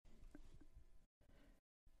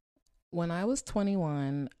When I was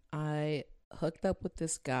 21, I hooked up with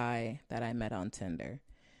this guy that I met on Tinder.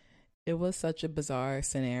 It was such a bizarre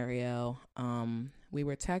scenario. We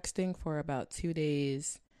were texting for about 2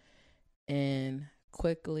 days, and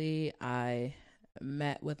quickly I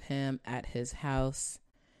met with him at his house.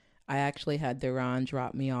 I actually had Duran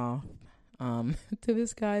drop me off to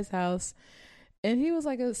this guy's house, and he was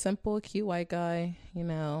like a simple, cute white guy,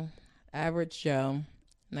 average Joe,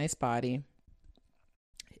 nice body.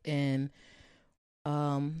 And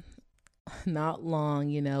um, not long,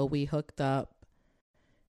 we hooked up,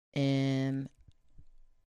 and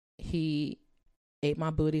he ate my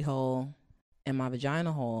booty hole and my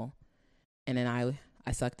vagina hole, and then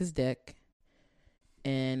I sucked his dick,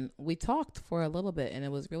 and we talked for a little bit, and it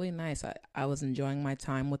was really nice. I was enjoying my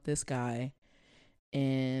time with this guy,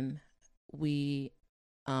 and we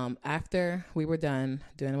after we were done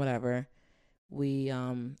doing whatever, we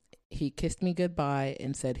he kissed me goodbye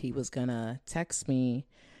and said he was gonna text me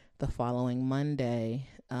the following Monday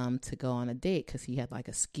to go on a date because he had like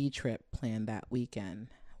a ski trip planned that weekend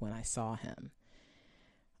when I saw him.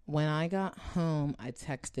 When I got home, I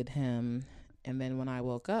texted him, and then when I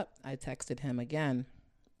woke up, I texted him again,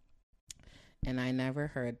 and I never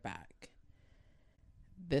heard back.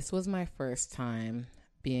 This was my first time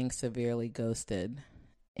being severely ghosted,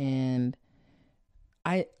 and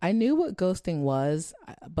I knew what ghosting was,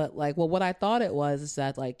 but what I thought it was is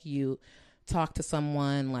that like you talk to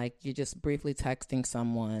someone, like you're just briefly texting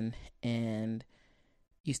someone and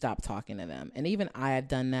you stop talking to them. And even I had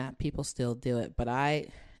done that. People still do it. But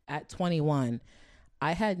at 21,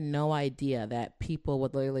 I had no idea that people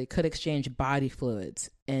would literally could exchange body fluids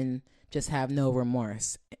and just have no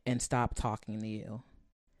remorse and stop talking to you.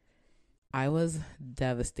 I was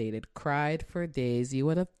devastated, cried for days. You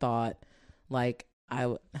would have thought like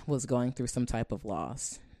I was going through some type of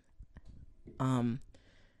loss.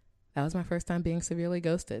 That was my first time being severely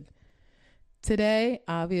ghosted. Today,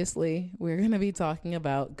 obviously, we're going to be talking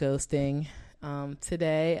about ghosting.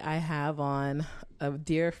 Today, I have on a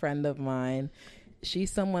dear friend of mine. She's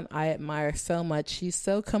someone I admire so much. She's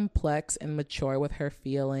so complex and mature with her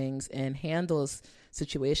feelings and handles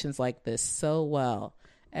situations like this so well.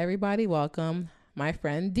 Everybody welcome my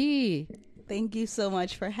friend Dee. Thank you so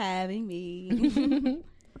much for having me.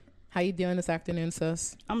 How you doing this afternoon,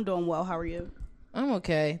 sis? I'm doing well. How are you? I'm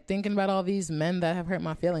okay. Thinking about all these men that have hurt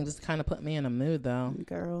my feelings just kind of put me in a mood, though.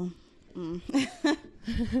 Girl.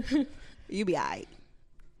 You be all right.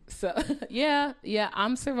 So, yeah,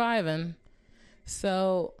 I'm surviving.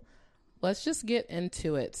 So, let's just get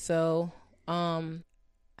into it. So,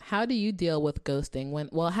 how do you deal with ghosting?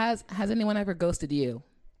 Has anyone ever ghosted you?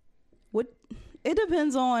 It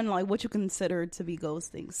depends on like what you consider to be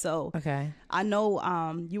ghosting. So, okay. I know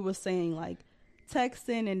you were saying like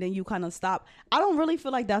texting and then you kind of stop. I don't really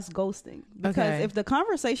feel like that's ghosting because if the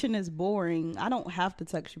conversation is boring, I don't have to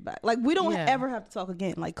text you back. Like we don't ever have to talk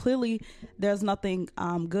again. Like clearly there's nothing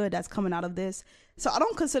good that's coming out of this. So I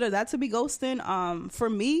don't consider that to be ghosting. For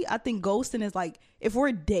me, I think ghosting is like if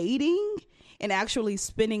we're dating and actually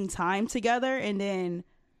spending time together and then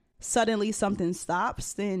suddenly something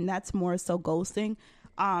stops, then that's more so ghosting.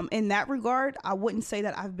 In that regard, I wouldn't say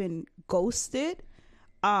that I've been ghosted.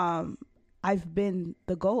 I've been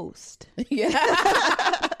the ghost.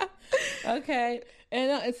 Yeah. Okay.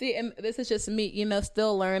 And see, and this is just me,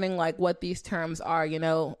 still learning like what these terms are, even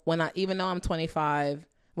though I'm 25,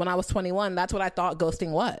 when I was 21, that's what I thought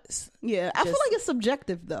ghosting was. Yeah. I feel like it's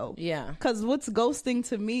subjective though. Yeah. Because what's ghosting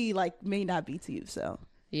to me, like may not be to you. So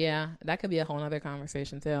yeah, that could be a whole nother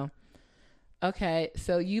conversation too. Okay.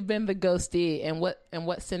 So you've been the ghostee, and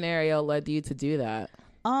what scenario led you to do that?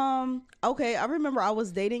 Okay, I remember I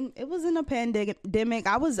was dating, it was in a pandemic.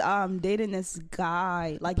 I was dating this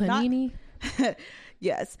guy, like Panini?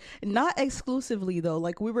 Yes, not exclusively though.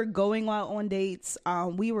 Like we were going out on dates,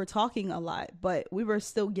 we were talking a lot, but we were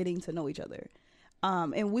still getting to know each other.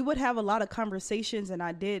 And we would have a lot of conversations, and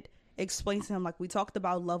I did explain to him, like we talked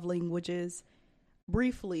about love languages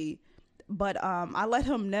briefly, but I let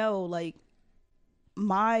him know like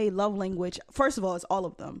my love language, first of all, is all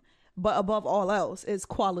of them. But above all else is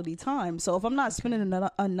quality time. So if I'm not spending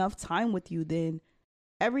enough time with you, then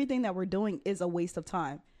everything that we're doing is a waste of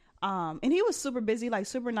time. And he was super busy, like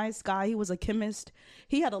super nice guy. He was a chemist.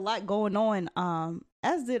 He had a lot going on,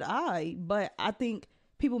 as did I. But I think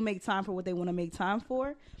people make time for what they want to make time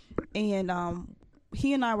for. And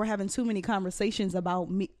he and I were having too many conversations about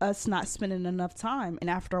us not spending enough time. And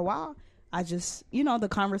after a while, I just, the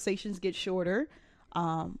conversations get shorter.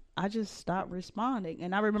 I just stopped responding.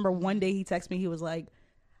 And I remember one day he texted me, he was like,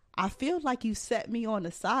 I feel like you set me on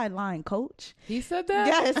the sideline, coach. He said that?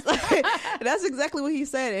 Yes. That's exactly what he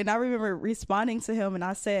said. And I remember responding to him and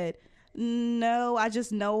I said, no, I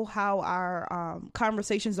just know how our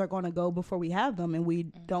conversations are going to go before we have them, and we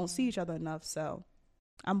don't see each other enough. So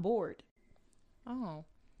I'm bored. Oh.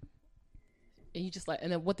 And you just like,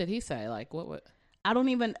 and then what did he say? Like, what? I don't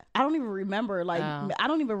even remember. Like, I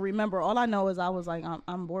don't even remember. All I know is I was like,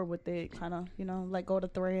 I'm bored with it. Kind of, let go of the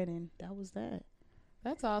thread, and that was that.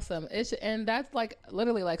 That's awesome. And that's like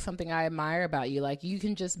literally like something I admire about you. Like, you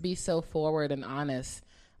can just be so forward and honest.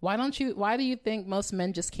 Why do you think most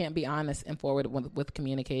men just can't be honest and forward with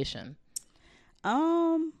communication?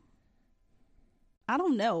 I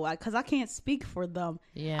don't know, because I can't speak for them.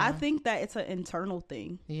 Yeah. I think that it's an internal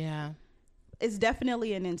thing. Yeah. It's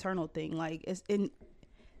definitely an internal thing. Like,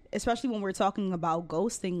 especially when we're talking about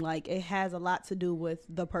ghosting, like, it has a lot to do with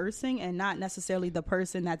the person and not necessarily the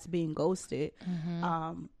person that's being ghosted.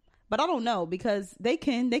 Mm-hmm. But I don't know, because they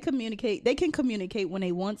can communicate when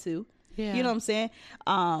they want to. Yeah. You know what I'm saying?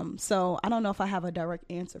 So I don't know if I have a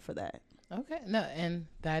direct answer for that. Okay. No, and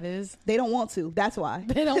that is... They don't want to. That's why.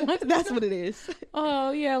 They don't want to. That's what it is.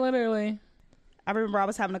 Oh, yeah, literally. I remember I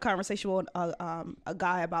was having a conversation with a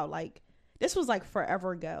guy about, like, this was like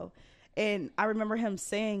forever ago. And I remember him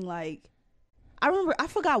saying, like, I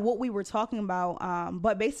forgot what we were talking about,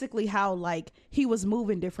 but basically how, like, he was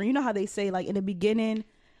moving different. You know how they say, like, in the beginning,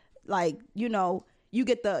 like, you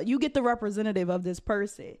get the representative of this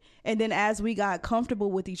person, and then as we got comfortable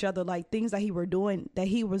with each other, like, things that he was doing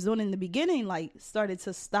in the beginning, like, started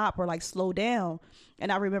to stop or like slow down.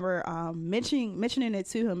 And I remember mentioning it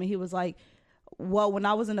to him, and he was like, well, when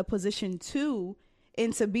I was in a position to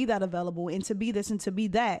be that available and to be this and to be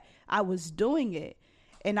that, I was doing it.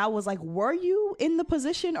 And I was like, were you in the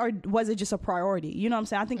position, or was it just a priority? You know what I'm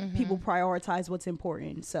saying? I think people prioritize what's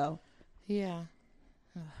important. So yeah.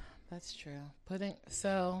 That's true.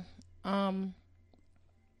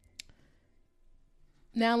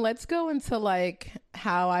 Now let's go into like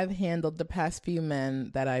how I've handled the past few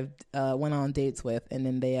men that I've went on dates with, and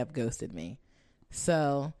then they have ghosted me.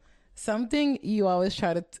 So something you always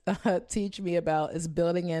try to teach me about is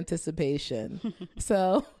building anticipation.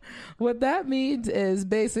 So what that means is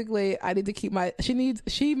basically I need to keep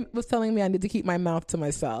she was telling me I need to keep my mouth to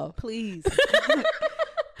myself. Please.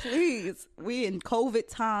 Please, we in COVID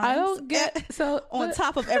times. I don't get on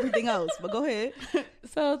top of everything else. But go ahead.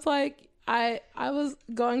 So it's like I was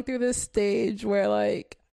going through this stage where,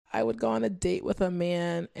 like, I would go on a date with a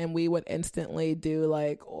man and we would instantly do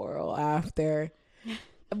like oral after,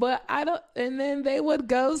 but and then they would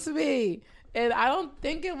ghost me. And I don't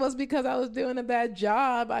think it was because I was doing a bad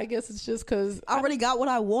job. I guess it's just because I already got what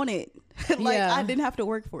I wanted. Yeah. I didn't have to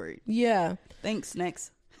work for it. Yeah. Thanks.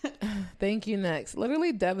 Next. Thank you. Next.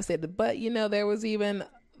 Literally devastated. But there was even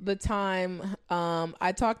the time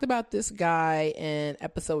I talked about this guy in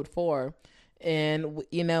episode 4, and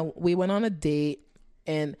we went on a date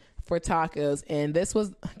and for tacos, and this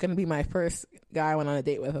was gonna be my first guy I went on a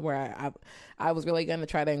date with, where I was really gonna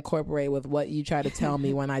try to incorporate with what you try to tell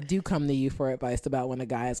me when I do come to you for advice about when a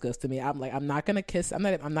guy has ghosted me. I'm like, I'm not gonna kiss. I'm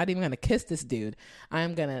not even gonna kiss this dude.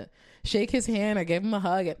 I'm gonna shake his hand or give him a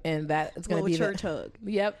hug, and that it's gonna be church hug.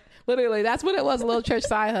 Yep, literally, that's what it was. A little church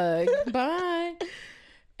side hug. Bye.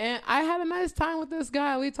 And I had a nice time with this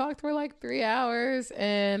guy. We talked for like 3 hours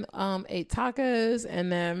and ate tacos,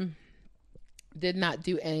 and then did not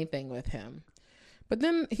do anything with him. But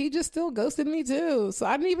then he just still ghosted me too. So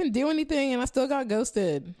I didn't even do anything and I still got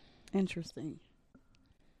ghosted. Interesting.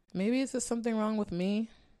 Maybe it's just something wrong with me.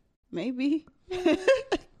 Maybe.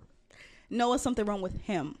 No, it's something wrong with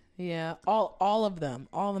him. Yeah. All of them.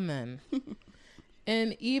 All the men.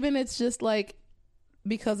 And even it's just like,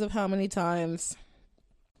 because of how many times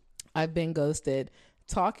I've been ghosted,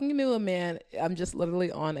 talking to a man, I'm just literally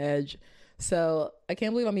on edge. So I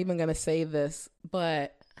can't believe I'm even going to say this,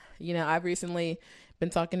 but I've recently been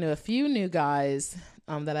talking to a few new guys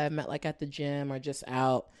that I've met like at the gym or just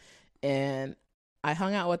out, and I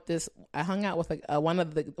hung out with one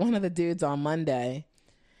of the dudes on Monday,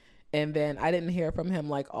 and then I didn't hear from him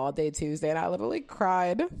like all day Tuesday, and I literally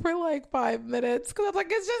cried for like 5 minutes because I'm like,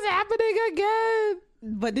 it's just happening again.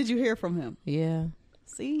 But did you hear from him? Yeah.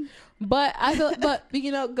 See, but I feel,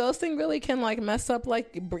 ghosting really can like mess up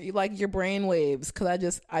like your brain waves, because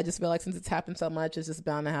I just feel like since it's happened so much, it's just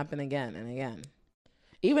bound to happen again and again.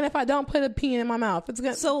 Even if I don't put a pea in my mouth, it's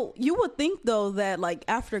gonna. So you would think though that like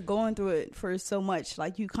after going through it for so much,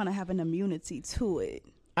 like you kind of have an immunity to it.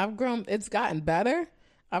 I've grown. It's gotten better.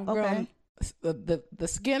 I've grown. The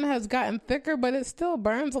skin has gotten thicker, but it still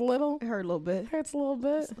burns a little. It hurt a little bit. Hurts a little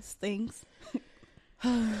bit. It stings.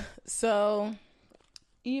 So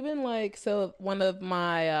even like, so one of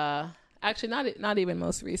my actually not even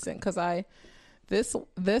most recent, because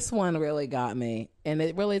this one really got me, and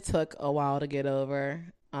it really took a while to get over.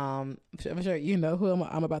 I'm sure you know who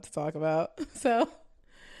I'm about to talk about. So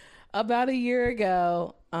about a year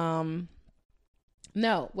ago,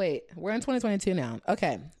 no, wait, we're in 2022 now.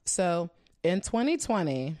 Okay, so in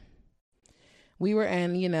 2020, we were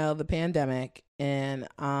in, the pandemic, and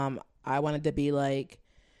I wanted to be like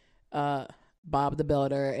Bob the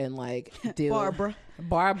Builder and like do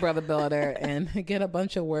Barbara the Builder and get a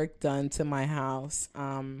bunch of work done to my house.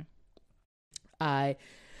 I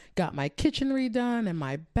got my kitchen redone and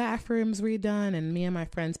my bathrooms redone, and me and my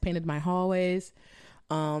friends painted my hallways.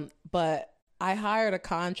 But I hired a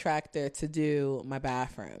contractor to do my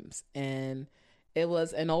bathrooms, and it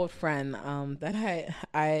was an old friend that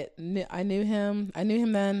I knew him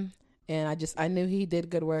then, and I knew he did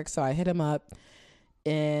good work, so I hit him up.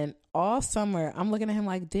 And all summer I'm looking at him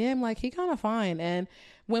like, damn, like he kind of fine. And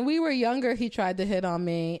when we were younger, he tried to hit on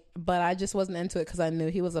me, but I just wasn't into it because I knew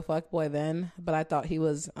he was a fuckboy then. But I thought he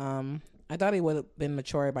was, I thought he would have been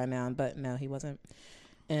mature by now, but no, he wasn't.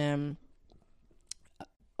 And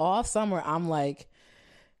all summer I'm like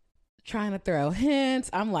trying to throw hints.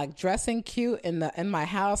 I'm like dressing cute in my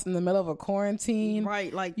house in the middle of a quarantine.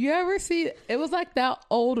 Right, like you ever see? It was like that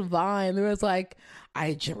old Vine. There was like,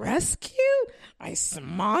 I dress cute. I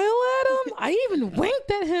smile at him. I even winked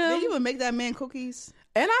at him. Did you even make that man cookies?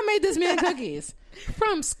 And I made this man cookies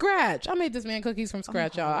from scratch. I made this man cookies from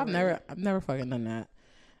scratch, y'all. I've never fucking done that.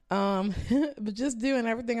 But just doing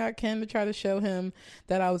everything I can to try to show him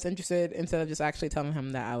that I was interested instead of just actually telling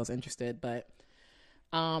him that I was interested. But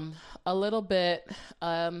a little bit.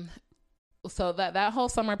 So that whole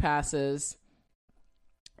summer passes.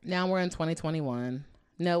 Now we're in 2021.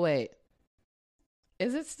 No, wait.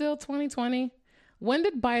 Is it still 2020? When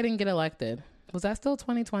did Biden get elected? Was that still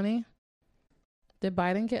 2020? Did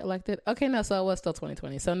Biden get elected? Okay, no, so it was still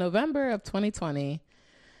 2020. So November of 2020,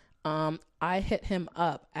 I hit him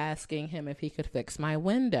up asking him if he could fix my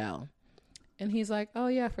window. And he's like, oh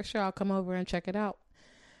yeah, for sure. I'll come over and check it out.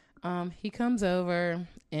 He comes over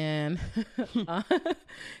and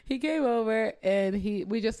he came over and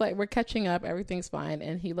we're catching up. Everything's fine.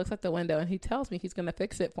 And he looks at the window and he tells me he's going to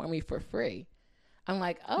fix it for me for free. I'm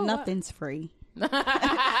like, oh, nothing's free.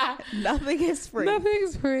 Nothing is free.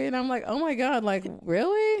 Nothing's free. And I'm like, oh my God, like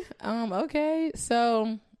really? Okay.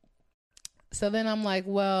 So then I'm like,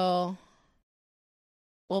 well,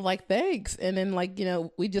 like, thanks. And then like,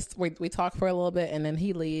 we talk for a little bit and then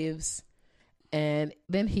he leaves. And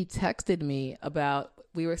then he texted me about,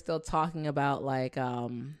 we were still talking about like,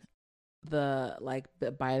 the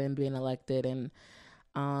Biden being elected and,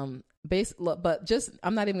 but just,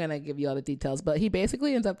 I'm not even going to give you all the details, but he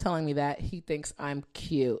basically ends up telling me that he thinks I'm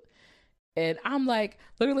cute. And I'm like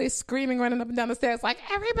literally screaming, running up and down the stairs, like,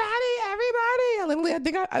 everybody.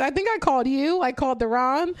 I think I called you. I called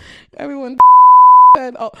Deron. Everyone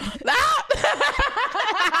said, oh,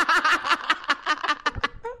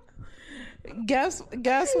 Guess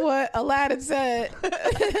what Aladdin said?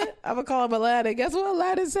 I'm gonna call him Aladdin. Guess what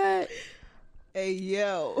Aladdin said? Hey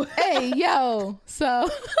yo. So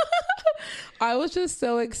I was just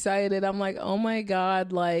so excited. I'm like, oh my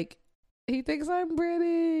God, like he thinks I'm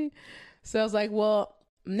pretty. So I was like, well,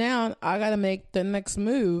 now I gotta make the next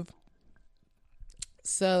move.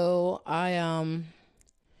 So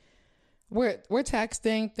we're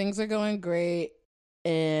texting, things are going great,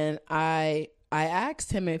 and I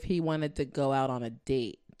asked him if he wanted to go out on a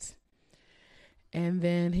date. And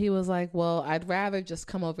then he was like, well, I'd rather just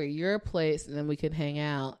come over to your place and then we could hang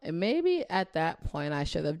out. And maybe at that point I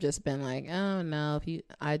should have just been like, oh no,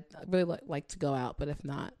 I'd really like to go out, but if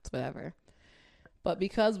not, it's whatever. But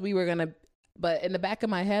because but in the back of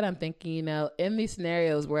my head, I'm thinking, in these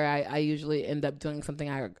scenarios where I usually end up doing something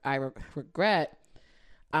I regret,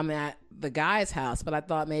 I'm at the guy's house, but I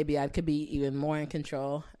thought maybe I could be even more in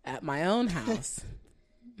control at my own house.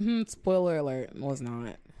 Spoiler alert, was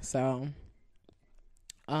not. So,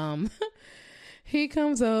 he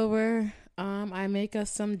comes over, I make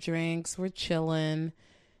us some drinks, we're chilling,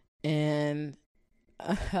 and,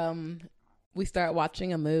 we start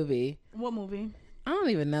watching a movie. What movie? I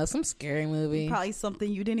don't even know, some scary movie. Probably something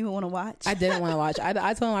you didn't even want to watch. I didn't want to watch.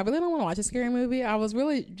 I told him I really don't want to watch a scary movie.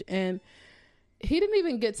 And he didn't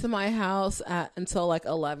even get to my house until like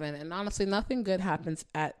 11. And honestly, nothing good happens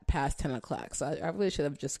at past 10 o'clock. So I really should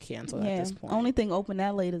have just canceled at this point. Only thing open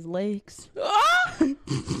that late is legs.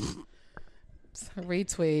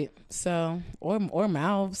 Retweet. So, or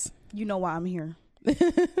mouths. You know why I'm here.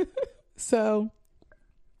 So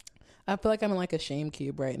I feel like I'm in like a shame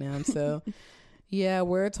cube right now. So, yeah,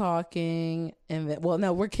 we're talking, and then, well,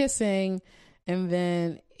 no, we're kissing, and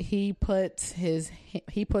then he puts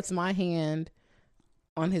my hand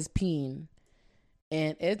on his peen,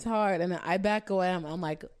 and it's hard, and I back away. I'm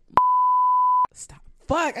like, stop,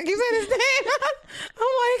 fuck! I keep saying his name.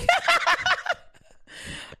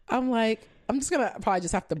 I'm like, I'm just gonna probably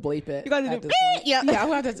just have to bleep it. You gotta do yeah. I'm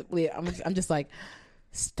gonna have to bleep it. I'm just like,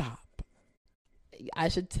 stop. I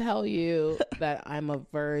should tell you that I'm a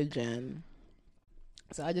virgin.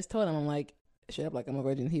 So I just told him, I'm like, straight up, like, I'm a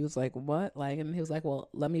virgin. He was like, what? Like, and he was like, well,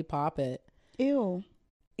 let me pop it. Ew.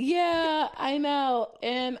 Yeah, I know.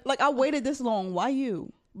 And like, I waited this long. Why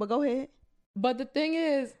you? But go ahead. But the thing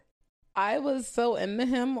is, I was so into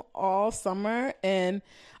him all summer, and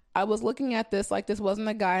I was looking at this like this wasn't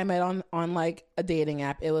a guy I met on like a dating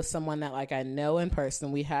app. It was someone that like I know in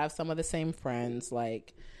person. We have some of the same friends,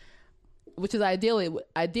 like, which is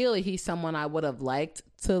ideally he's someone I would have liked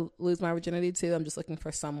to lose my virginity to. I'm just looking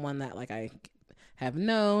for someone that like I have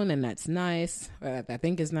known and that's nice, or I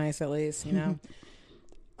think is nice at least, you know.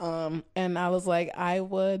 And I was like, I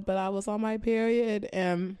would, but I was on my period,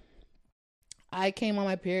 and I came on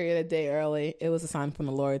my period a day early. It was a sign from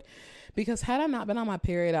the Lord. Because had I not been on my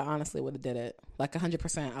period, I honestly would have did it. Like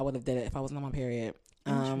 100%, I would have did it if I wasn't on my period.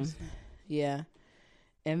 Yeah.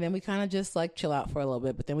 And then we kind of just like chill out for a little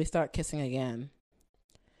bit, but then we start kissing again.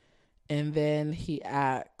 And then he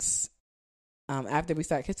asks, after we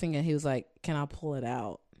start kissing again, he was like, can I pull it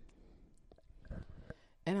out?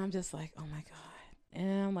 And I'm just like, oh my God.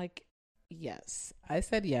 And I'm like, yes. I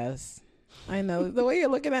said yes. I know the way you're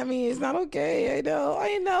looking at me is not okay.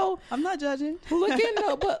 I know. I'm not judging.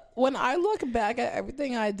 But when I look back at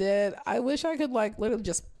everything I did, I wish I could like literally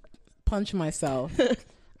just punch myself.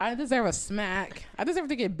 I deserve a smack. I deserve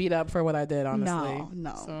to get beat up for what I did, honestly.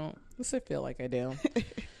 No. So this I feel like I do.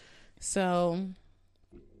 So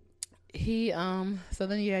he so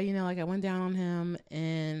then yeah, you know, like I went down on him,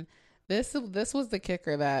 and this was the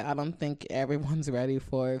kicker that I don't think everyone's ready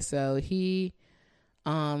for. So he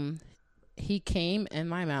came in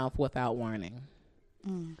my mouth without warning.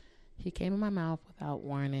 He came in my mouth without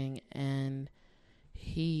warning, and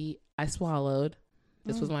I swallowed.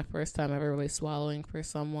 This was my first time ever really swallowing for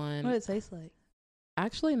someone. What did it taste like?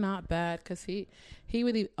 Actually, not bad, because he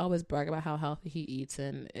would always brag about how healthy he eats,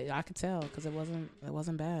 and I could tell because it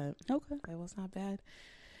wasn't bad. Okay, it was not bad.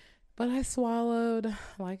 But I swallowed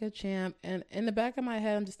like a champ, and in the back of my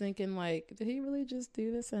head, I'm just thinking, like, did he really just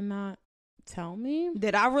do this and not tell me?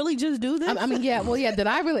 Did I really just do this? I mean, yeah. Well, yeah. Did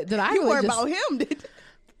I really you were about him?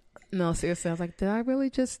 No, seriously. I was like, did I really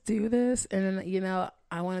just do this? And then, you know,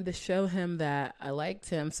 I wanted to show him that I liked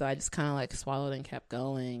him, so I just kind of like swallowed and kept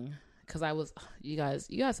going. Because I was, you guys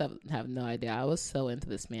have no idea. I was so into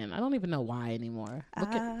this man. I don't even know why anymore. I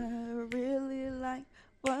really like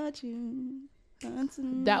what you.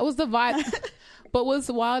 That was the vibe. But what's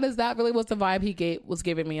wild is that really was the vibe he was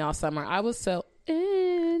giving me all summer. I was so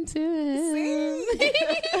into him.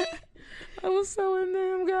 I was so into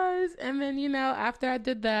him, guys. And then, you know, after I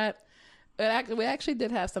did that, we actually did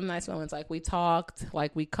have some nice moments. Like, we talked,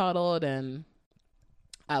 like, we cuddled, and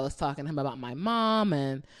I was talking to him about my mom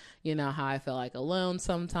and, you know, how I feel like alone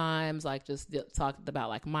sometimes. Like, just talked about,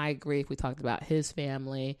 like, my grief. We talked about his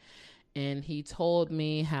family. And he told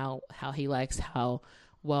me how he likes how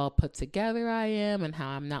well put together I am, and how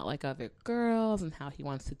I'm not like other girls, and how he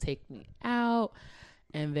wants to take me out.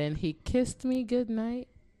 And then he kissed me goodnight,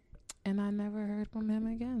 and I never heard from him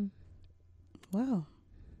again. Wow.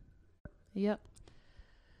 Yep.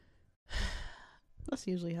 That's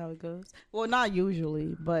usually how it goes. Well, not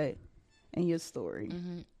usually, but in your story.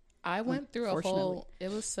 Mm-hmm. I went through a whole,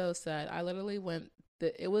 it was so sad. I literally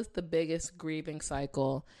it was the biggest grieving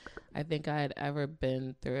cycle I think I had ever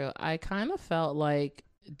been through. I kind of felt like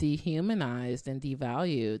dehumanized and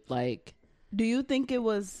devalued. Like, do you think it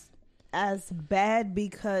was as bad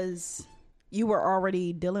because you were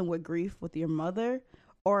already dealing with grief with your mother,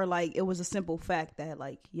 or like it was a simple fact that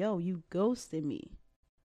like, yo, you ghosted me?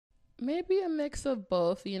 Maybe a mix of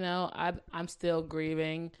both. You know, I'm still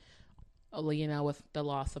grieving, you know, with the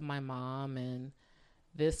loss of my mom, and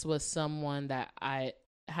this was someone that I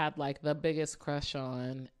had like the biggest crush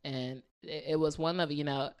on, and it was one of, you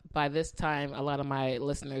know, by this time a lot of my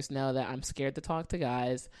listeners know that I'm scared to talk to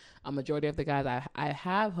guys. A majority of the guys I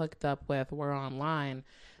have hooked up with were online.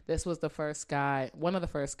 This was one of the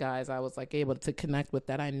first guys I was like able to connect with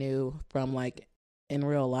that I knew from like in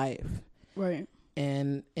real life. Right.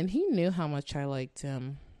 And he knew how much I liked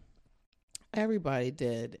him. Everybody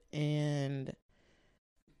did. And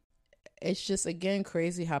it's just, again,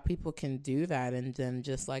 crazy how people can do that and then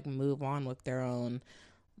just like move on with their own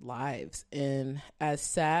lives. And as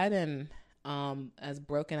sad and as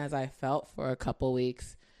broken as I felt for a couple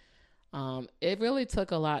weeks, it really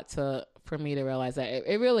took a lot for me to realize that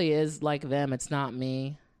it really is like them. It's not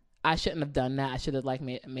me. I shouldn't have done that. I should have like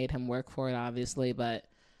made him work for it, obviously, but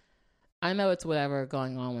I know it's whatever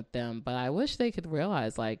going on with them, but I wish they could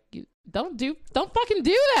realize, like, you don't fucking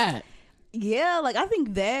do that. Yeah, like, I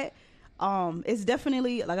think that it's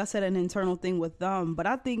definitely, like I said, an internal thing with them. But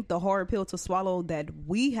I think the hard pill to swallow that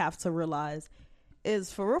we have to realize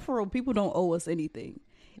is, for real, people don't owe us anything.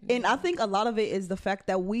 And I think a lot of it is the fact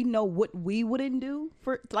that we know what we wouldn't do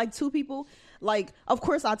for, like, two people. Like, of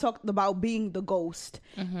course, I talked about being the ghost,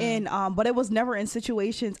 and but it was never in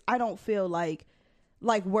situations, I don't feel like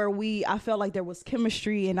where I felt like there was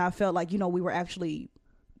chemistry, and I felt like, you know, we were actually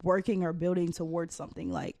working or building towards something.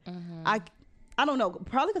 Like, I don't know,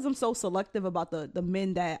 probably because I'm so selective about the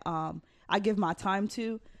men that I give my time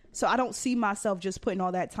to. So I don't see myself just putting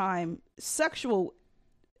all that time sexual.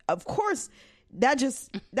 Of course, that's just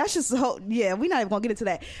yeah, we're not even gonna get into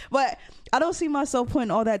that. But I don't see myself putting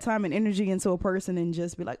all that time and energy into a person and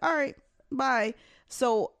just be like, all right, bye.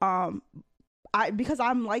 So because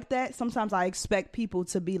I'm like that, sometimes I expect people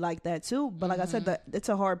to be like that too. But like I said, it's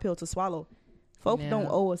a hard pill to swallow. Folks don't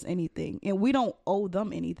owe us anything, and we don't owe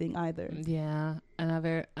them anything either. Yeah.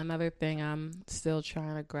 Another thing I'm still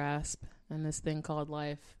trying to grasp in this thing called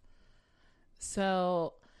life.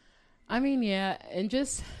 So, I mean, yeah, and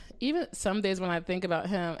just even some days when I think about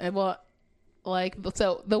him, and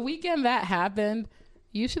so the weekend that happened,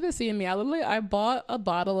 you should have seen me. I bought a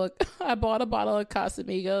bottle of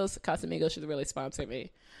Casamigos. Casamigos should really sponsor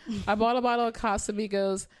me. I bought a bottle of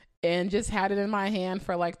Casamigos and just had it in my hand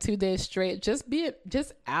for like 2 days straight. Just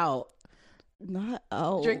out. Not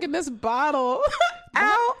out. Drinking this bottle.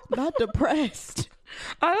 Out. Not depressed.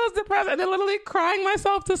 I was depressed and then literally crying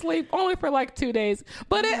myself to sleep only for like 2 days.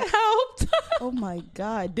 But it helped. Oh my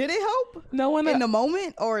God. Did it help? No one in the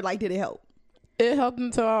moment, or like did it help? It helped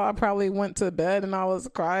until I probably went to bed and I was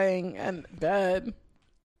crying in bed.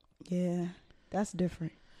 Yeah, that's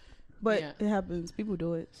different. But it happens. People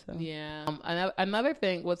do it. So yeah. Another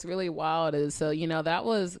thing, what's really wild is, so, you know, that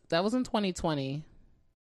was in 2020,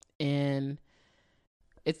 and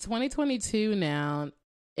it's 2022 now.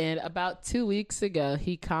 And about 2 weeks ago,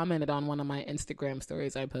 he commented on one of my Instagram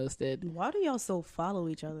stories I posted. Why do y'all so follow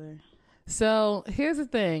each other? So here's the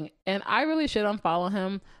thing, and I really should unfollow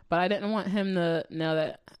him, but I didn't want him to know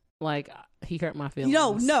that, like, he hurt my feelings.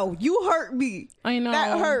 No, you hurt me. I know.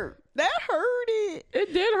 That hurt it.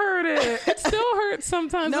 It did hurt it. It still hurts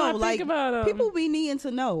sometimes when I think about him. People be needing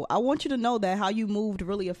to know. I want you to know that how you moved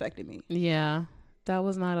really affected me. Yeah, that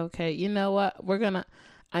was not okay. You know what?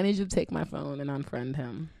 I need you to take my phone and unfriend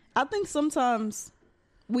him. I think sometimes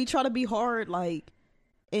we try to be hard, like,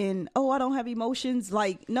 and, I don't have emotions.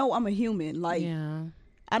 Like, no, I'm a human. Like, yeah.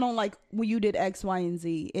 I don't like when you did X, Y, and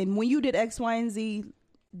Z. And when you did X, Y, and Z,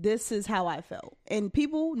 this is how I felt. And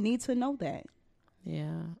people need to know that.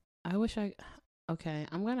 Yeah. Okay,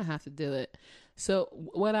 I'm going to have to do it. So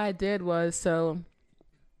what I did was,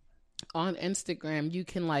 on Instagram, you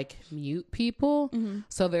can like mute people,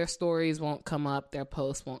 so their stories won't come up, their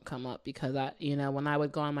posts won't come up, because when I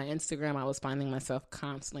would go on my Instagram, I was finding myself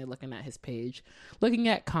constantly looking at his page, looking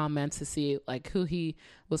at comments to see like who he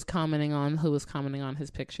was commenting on, who was commenting on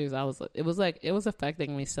his pictures. It was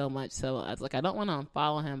affecting me so much. So I was like, I don't want to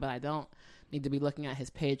unfollow him, but I don't need to be looking at his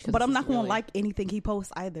page. But I'm not going to like anything he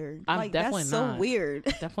posts either. Definitely that's not. So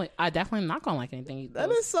weird. I definitely not going to like anything he posts.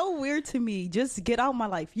 That is so weird to me. Just get out of my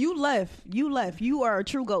life. You left. You are a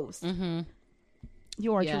true ghost. Mm-hmm.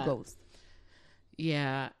 You are a true ghost.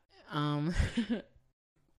 Yeah. I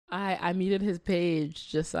muted his page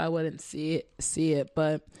just so I wouldn't see it.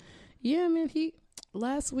 But yeah, man,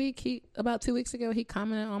 about 2 weeks ago, he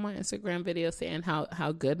commented on my Instagram video saying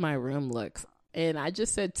how good my room looks. And I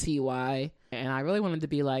just said TY, and I really wanted to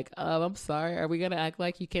be like, I'm sorry, are we going to act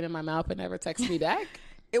like you came in my mouth and never text me back?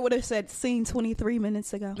 It would have said seen 23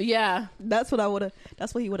 minutes ago. Yeah. That's what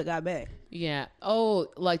he would have got back. Yeah. Oh,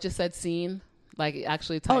 like just said seen? Like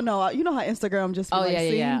actually typed. Oh, no. You know how Instagram just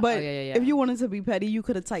seen? Yeah. But if you wanted to be petty, you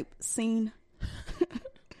could have typed seen.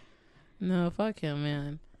 No, fuck him,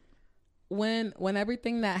 man. When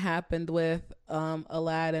everything that happened with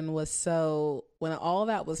Aladdin when all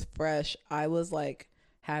that was fresh, I was like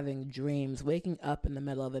having dreams, waking up in the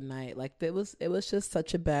middle of the night. Like it was just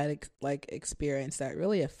such a bad experience that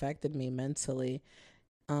really affected me mentally.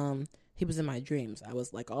 He was in my dreams. I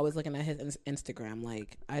was like always looking at his Instagram.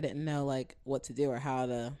 Like I didn't know like what to do or how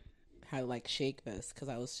to like shake this, because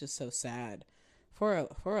I was just so sad for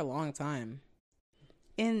a long time.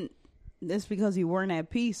 And that's because you weren't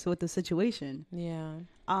at peace with the situation. Yeah.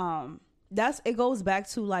 it goes back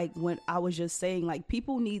to like when I was just saying, like,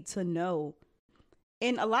 people need to know.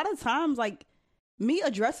 And a lot of times, like, me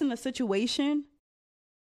addressing the situation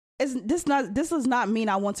this does not mean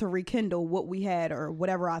I want to rekindle what we had or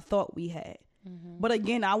whatever I thought we had. Mm-hmm. But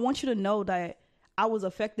again, I want you to know that I was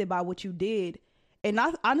affected by what you did. And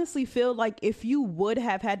I honestly feel like if you would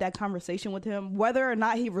have had that conversation with him, whether or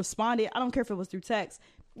not he responded, I don't care if it was through text,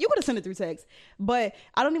 you would have sent it through text. But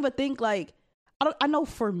I don't even think like, I know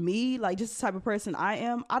for me, like just the type of person I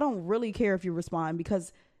am, I don't really care if you respond,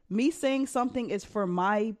 because me saying something is for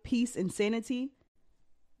my peace and sanity.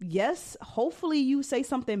 Yes, hopefully you say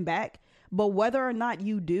something back, but whether or not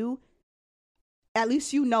you do, at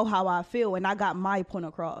least you know how I feel, and I got my point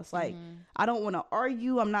across. Like, I don't want to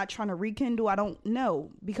argue. I'm not trying to rekindle. I don't know,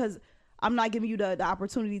 because I'm not giving you the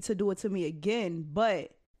opportunity to do it to me again. But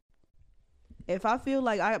if I feel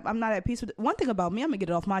like I'm not at peace with it, one thing about me, I'm gonna get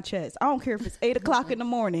it off my chest. I don't care if it's 8 o'clock in the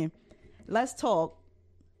morning. Let's talk.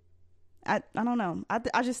 I don't know.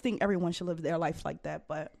 I just think everyone should live their life like that,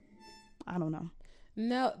 but I don't know.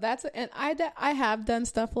 No, and I have done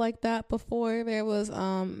stuff like that before. There was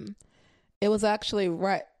it was actually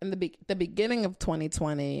right in the beginning of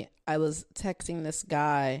 2020. I was texting this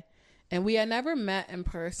guy, and we had never met in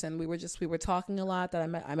person. We were talking a lot. That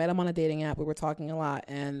I met him on a dating app. We were talking a lot,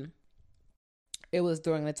 and it was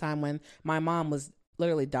during the time when my mom was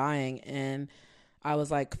literally dying, and I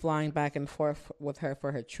was like flying back and forth with her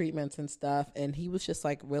for her treatments and stuff. And he was just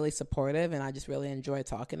like really supportive, and I just really enjoyed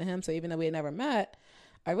talking to him. So even though we had never met,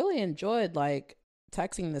 I really enjoyed like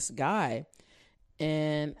texting this guy.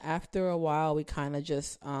 And after a while, we kind of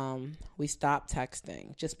just, we stopped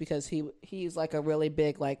texting just because he's like a really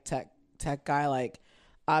big like tech guy. Like,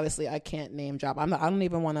 obviously I can't name drop. I don't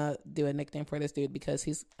even want to do a nickname for this dude because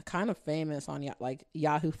he's kind of famous on like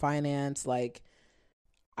Yahoo Finance. Like,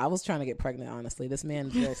 I was trying to get pregnant, honestly. This man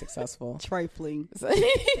is very successful. Trifling.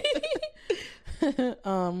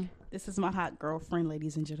 This is my hot girlfriend,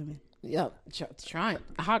 ladies and gentlemen. Yep. Trying.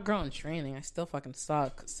 Hot girl in training. I still fucking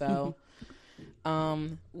suck. So,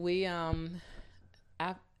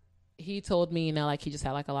 he told me, like he just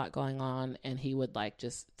had like a lot going on, and he would like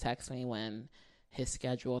just text me when his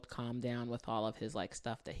schedule would calm down with all of his like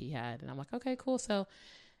stuff that he had. And I'm like, okay, cool. So,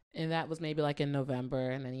 and that was maybe like in November.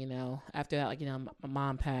 And then, after that, like, my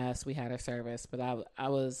mom passed, we had her service, but I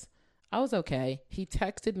was okay. He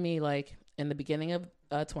texted me like in the beginning of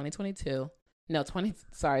 2020.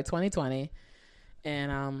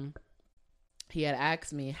 And, he had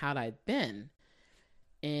asked me how'd I been.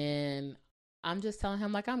 And I'm just telling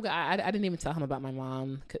him like, I'm good. I didn't even tell him about my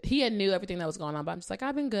mom. He had knew everything that was going on, but I'm just like,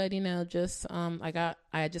 I've been good. Just, I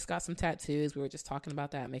had just got some tattoos. We were just talking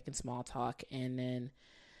about that, making small talk. And then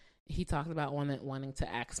he talked about wanting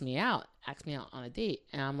to ask me out on a date.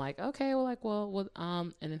 And I'm like, okay, well,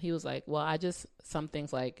 and then he was like, well, some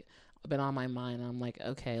things like been on my mind. And I'm like,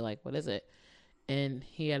 okay, like, what is it? And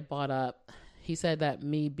he said that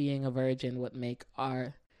me being a virgin would make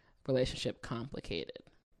our relationship complicated.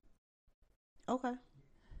 Okay.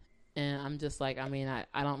 And I'm just like, I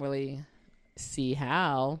don't really see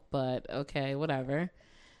how, but okay, whatever.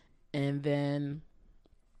 And then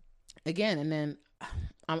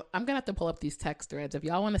I'm gonna have to pull up these text threads. If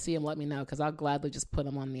y'all want to see them, let me know, because I'll gladly just put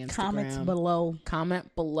them on the Instagram.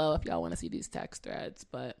 Comment below if y'all want to see these text threads.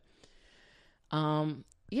 But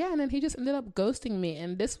yeah, and then he just ended up ghosting me.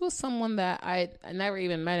 And this was someone that I never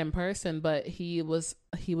even met in person, but he was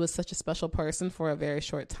such a special person for a very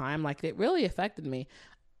short time. Like, it really affected me.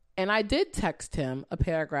 And I did text him a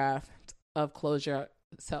paragraph of closure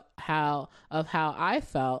how I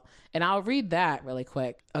felt, and I'll read that really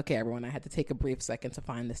quick. Okay, everyone, I had to take a brief second to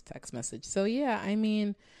find this text message. So yeah,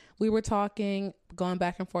 we were talking, going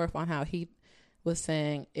back and forth on how he was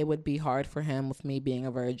saying it would be hard for him with me being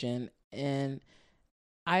a virgin. And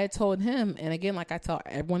I had told him, and again, like I tell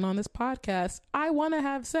everyone on this podcast, I want to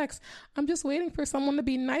have sex. I'm just waiting for someone to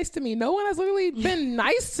be nice to me. No one has literally been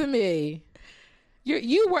nice to me.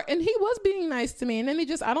 You were, and he was being nice to me, and then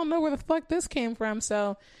I don't know where the fuck this came from.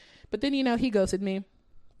 So, but then, he ghosted me,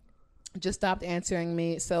 just stopped answering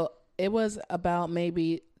me. So it was about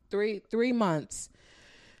maybe three months.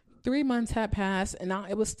 3 months had passed, and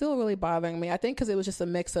it was still really bothering me. I think because it was just a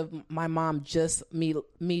mix of my mom,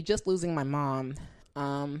 me just losing my mom.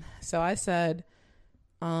 So I said,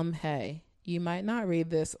 hey, you might not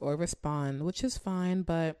read this or respond, which is fine,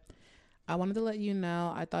 but I wanted to let you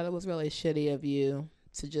know, I thought it was really shitty of you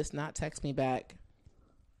to just not text me back.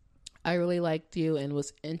 I really liked you and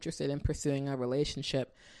was interested in pursuing a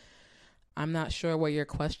relationship. I'm not sure where your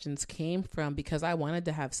questions came from, because I wanted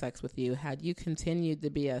to have sex with you. Had you continued to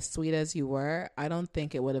be as sweet as you were, I don't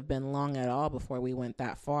think it would have been long at all before we went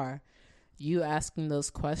that far. you asking those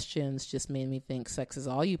questions just made me think sex is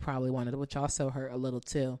all you probably wanted, which also hurt a little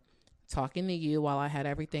too. Talking to you while I had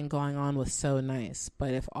everything going on was so nice.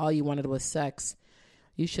 But if all you wanted was sex,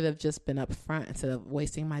 you should have just been upfront instead of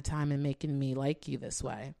wasting my time and making me like you this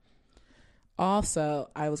way. Also,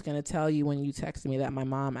 I was going to tell you when you texted me that my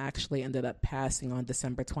mom actually ended up passing on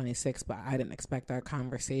December 26th, but I didn't expect our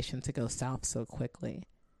conversation to go south so quickly.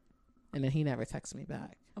 And then he never texted me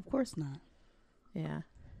back. Of course not. Yeah.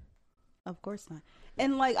 Of course not.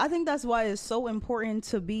 And like, I think that's why it's so important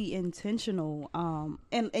to be intentional.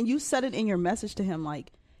 And you said it in your message to him,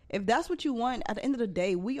 like, if that's what you want, at the end of the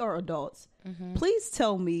day, we are adults. Mm-hmm. Please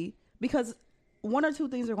tell me, because one or two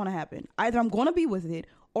things are going to happen. Either I'm going to be with it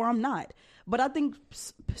or I'm not. But I think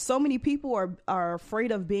so many people are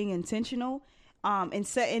afraid of being intentional and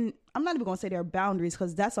setting, I'm not even going to say their boundaries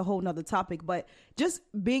because that's a whole nother topic, but just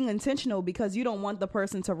being intentional because you don't want the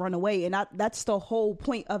person to run away. And that's the whole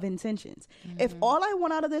point of intentions. Mm-hmm. If all I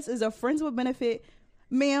want out of this is a friends with benefit,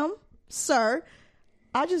 ma'am, sir,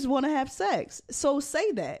 I just want to have sex. So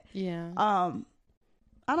say that. Yeah.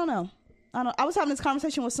 I don't know. I was having this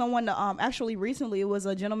conversation with someone actually recently. It was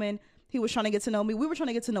a gentleman. He was trying to get to know me. We were trying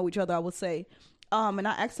to get to know each other, I would say. And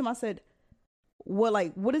I asked him, I said,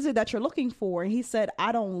 what is it that you're looking for? And he said,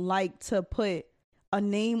 I don't like to put a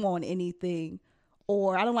name on anything,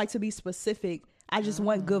 or I don't like to be specific. I just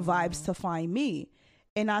want good vibes to find me.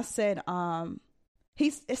 And I said,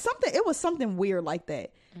 it was something weird like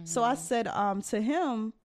that. Mm-hmm. So I said to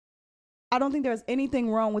him, I don't think there's anything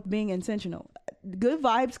wrong with being intentional. Good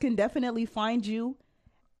vibes can definitely find you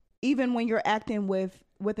even when you're acting with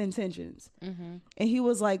intentions. Mm-hmm. And he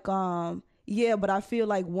was like, yeah, but I feel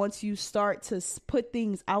like once you start to put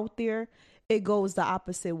things out there, it goes the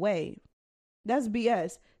opposite way. That's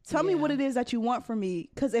BS. Tell me what it is that you want from me.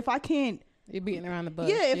 Because if I can't, you're beating around the bush.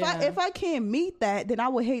 Yeah, if I can't meet that, then I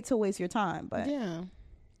would hate to waste your time. But yeah,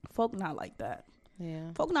 folk not like that.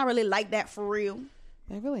 Yeah, folk not really like that for real.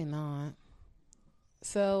 They're really not.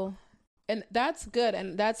 So, and that's good.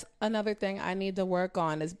 And that's another thing I need to work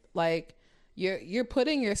on is like, you're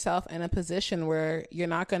putting yourself in a position where you're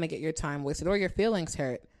not going to get your time wasted or your feelings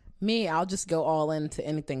hurt. Me, I'll just go all into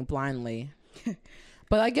anything blindly.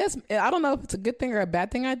 But I guess, I don't know if it's a good thing or a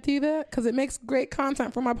bad thing I do that, because it makes great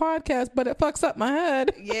content for my podcast, but it fucks up my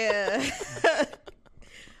head. Yeah.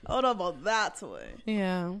 I don't know about that one.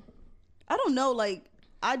 Yeah. I don't know. Like,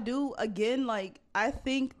 I do, again, like, I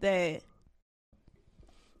think that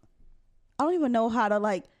I don't even know how to,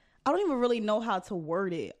 like, I don't even really know how to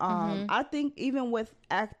word it. I think even with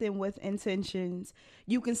acting with intentions,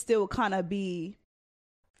 you can still kind of be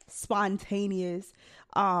spontaneous.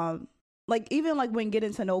 Like, even like when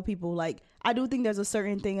getting to know people, like, I do think there's a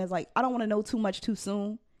certain thing as like, I don't want to know too much too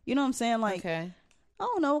soon. You know what I'm saying? Like, okay. I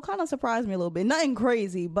don't know, kind of surprised me a little bit. Nothing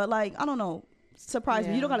crazy, but like, I don't know, surprise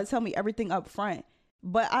me. You don't got to tell me everything up front.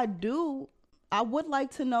 But I would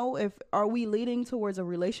like to know are we leading towards a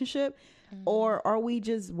relationship? Or are we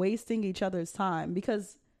just wasting each other's time?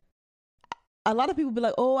 Because a lot of people be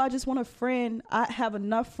like, oh, I just want a friend. I have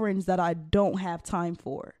enough friends that I don't have time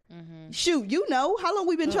for. Mm-hmm. Shoot, you know, how long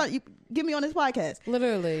we been trying to get me on this podcast?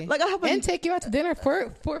 Literally. Like, I have and take you out to dinner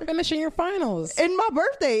for finishing your finals. And my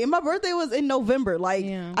birthday was in November. Like,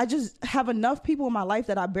 I just have enough people in my life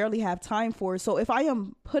that I barely have time for. So if I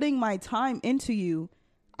am putting my time into you,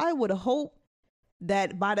 I would hope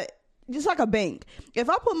that just like a bank. If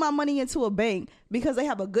I put my money into a bank because they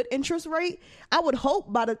have a good interest rate, I would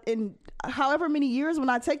hope in however many years when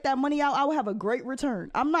I take that money out, I will have a great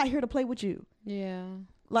return. I'm not here to play with you. Yeah.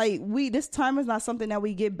 Like, this time is not something that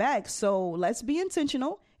we get back. So let's be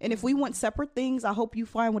intentional. And if we want separate things, I hope you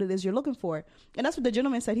find what it is you're looking for. And that's what the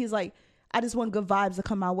gentleman said. He's like, I just want good vibes to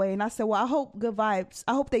come my way. And I said, well, I hope good vibes.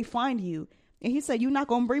 I hope they find you. And he said, you not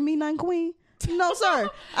going to bring me none, queen? No, sir.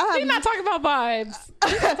 You're not talking about vibes.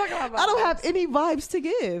 I don't have any vibes to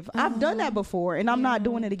give. I've done that before, and I'm not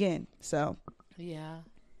doing it again. So, yeah.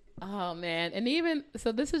 Oh, man. And even,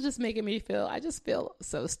 so this is just making me I just feel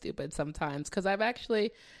so stupid sometimes, because I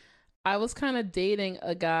was kind of dating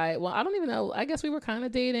a guy. Well, I don't even know. I guess we were kind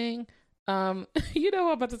of dating. You know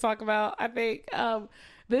what I'm about to talk about. I think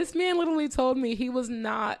this man literally told me he was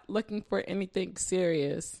not looking for anything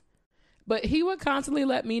serious. But he would constantly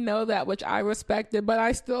let me know that, which I respected, but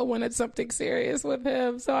I still wanted something serious with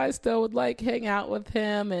him. So I still would like hang out with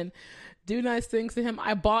him and do nice things to him.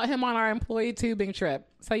 I bought him on our employee tubing trip.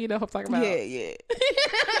 So you know what I'm talking about. Yeah.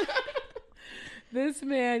 This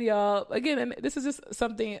man, y'all, again, and this is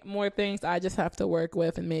just more things I just have to work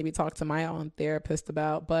with and maybe talk to my own therapist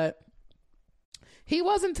about. But he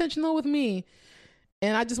was intentional with me,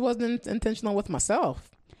 and I just wasn't intentional with myself.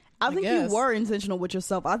 I think guess. you were intentional with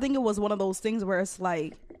yourself. I think it was one of those things where it's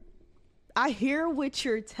like, I hear what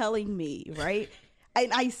you're telling me, right?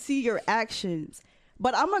 And I see your actions.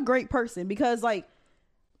 But I'm a great person because, like,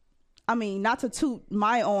 I mean, not to toot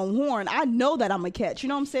my own horn, I know that I'm a catch. You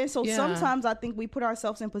know what I'm saying? So sometimes I think we put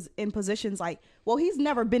ourselves in positions like, well, he's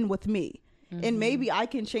never been with me. And maybe I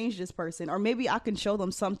can change this person, or maybe I can show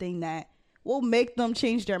them something that will make them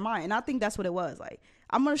change their mind. And I think that's what it was. Like,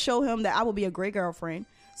 I'm going to show him that I will be a great girlfriend.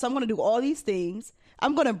 So I'm going to do all these things.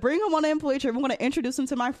 I'm going to bring him on the employee trip. I'm going to introduce him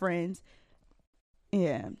to my friends.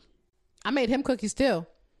 Yeah. I made him cookies too.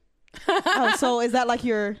 Oh, so is that like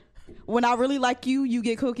when I really like you, you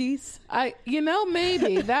get cookies?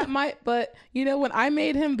 Maybe that might, but when I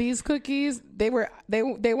made him these cookies, they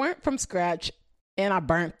weren't from scratch, and I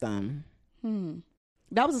burnt them.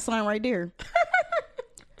 That was a sign right there.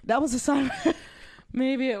 That was a sign.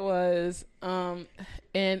 Maybe it was.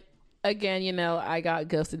 And again, I got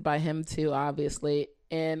ghosted by him too, obviously,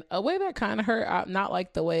 in a way that kind of hurt. Not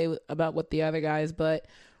like the way about with the other guys, but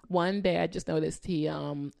one day I just noticed he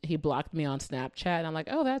blocked me on Snapchat, and I'm like,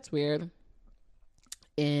 oh, that's weird.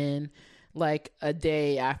 And like a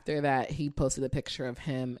day after that, he posted a picture of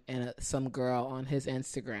him and some girl on his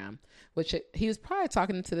Instagram, which he was probably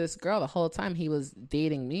talking to this girl the whole time he was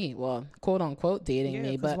dating me. Well, quote unquote dating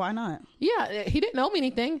me, but why not? Yeah, he didn't know me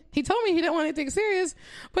anything. He told me he didn't want anything serious,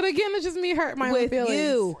 but again, it's just me hurt my own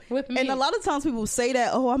feelings with me. And a lot of times people say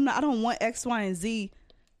that, oh, I don't want X, Y, and Z.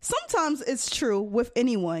 Sometimes it's true with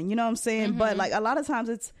anyone, you know what I'm saying? But like a lot of times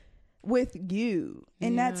it's with you,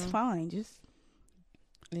 and that's fine. Just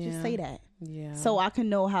say that. Yeah. So I can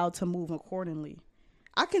know how to move accordingly.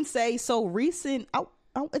 I can say so recent.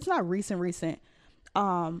 It's not recent.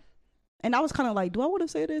 And I was kind of like, do I want to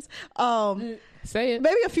say this? Say it.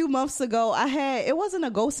 Maybe a few months ago, it wasn't a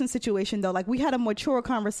ghosting situation though. Like, we had a mature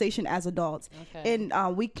conversation as adults. Okay.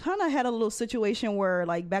 And we kind of had a little situation where,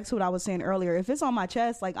 like, back to what I was saying earlier, if it's on my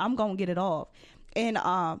chest, like, I'm going to get it off. And,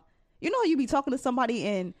 you be talking to somebody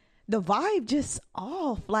and the vibe just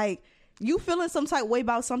off. Like, you feeling some type way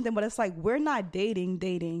about something, but it's like, we're not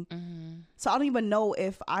dating. So I don't even know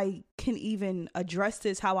if I can even address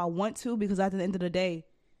this how I want to, because at the end of the day,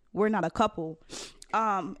 we're not a couple.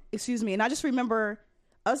 Excuse me. And I just remember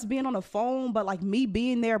us being on the phone, but like me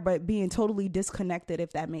being there, but being totally disconnected,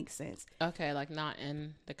 if that makes sense. Okay. Like not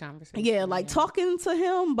in the conversation. Yeah. Like talking to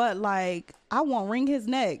him, but like I won't wring his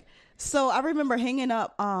neck. So I remember hanging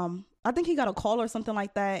up. I think he got a call or something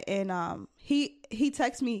like that. And he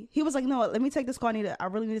texted me. He was like, no, let me take this call. I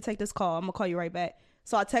really need to take this call. I'm gonna call you right back.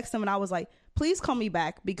 So I texted him and I was like, please call me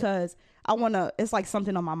back, because it's like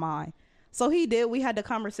something on my mind. So he did. We had the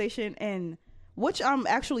conversation, and which I'm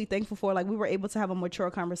actually thankful for. Like, we were able to have a mature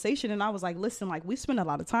conversation, and I was like, listen, like, we spend a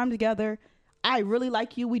lot of time together. I really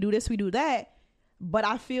like you. We do this, we do that. But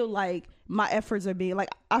I feel like my efforts are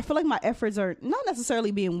not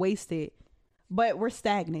necessarily being wasted, but we're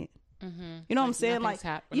stagnant. Mm-hmm. You know what I'm saying? Like,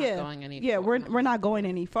 we're not going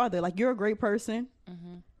any farther. Like, you're a great person,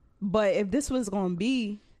 but if this was going to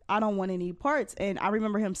be, I don't want any parts. And I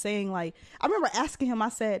remember him saying, like, I remember asking him, I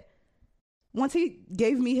said, once he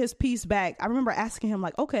gave me his piece back, I remember asking him,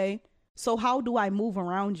 like, okay, so how do I move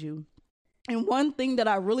around you? And one thing that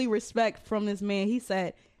I really respect from this man, he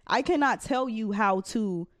said, I cannot tell you how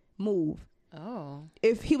to move. Oh.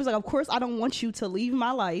 If he was like, of course, I don't want you to leave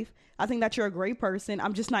my life. I think that you're a great person.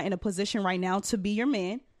 I'm just not in a position right now to be your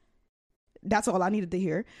man. That's all I needed to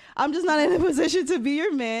hear. I'm just not in a position to be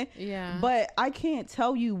your man. Yeah. But I can't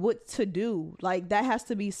tell you what to do. Like, that has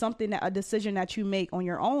to be a decision that you make on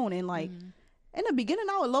your own. And like, in the beginning,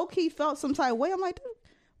 I low key felt some type of way. I'm like, dude,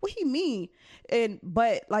 what he mean?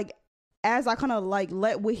 But like, as I kind of like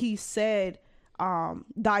let what he said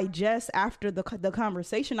digest after the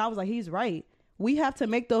conversation, I was like, he's right. We have to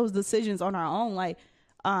make those decisions on our own. Like,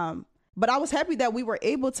 but I was happy that we were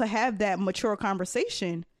able to have that mature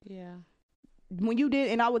conversation. Yeah. When you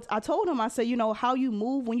did, and I told him, I said, how you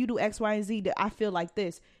move when you do X, Y, and Z, I feel like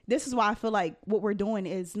this. This is why I feel like what we're doing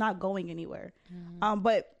is not going anywhere.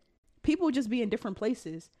 But people just be in different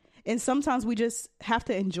places. And sometimes we just have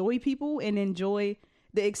to enjoy people and enjoy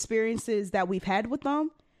the experiences that we've had with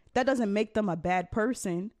them. That doesn't make them a bad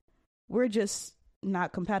person. We're just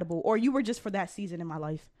not compatible. Or you were just for that season in my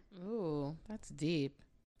life. Ooh, that's deep.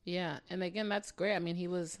 Yeah. And again, that's great. I mean,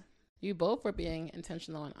 you both were being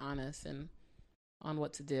intentional and honest and on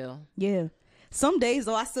what to do. Yeah. Some days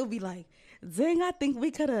though, I still be like, dang, I think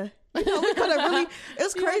we could have really,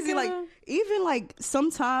 it's crazy. Like, even like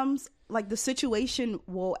sometimes like the situation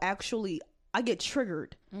will actually, I get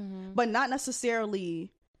triggered, but not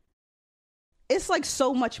necessarily, it's like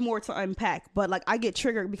so much more to unpack, but like I get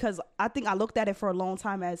triggered because I think I looked at it for a long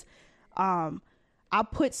time as I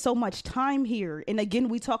put so much time here. And again,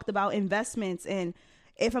 we talked about investments, and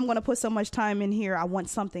if I'm going to put so much time in here, I want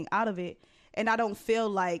something out of it. And I don't feel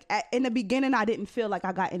like in the beginning, I didn't feel like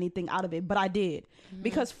I got anything out of it, but I did.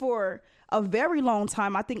 Because for a very long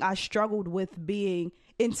time, I think I struggled with being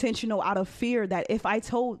intentional out of fear that if I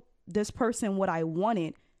told this person what I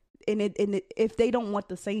wanted, and if they don't want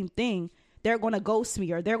the same thing, they're going to ghost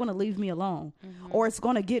me or they're going to leave me alone or it's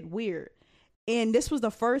going to get weird. And this was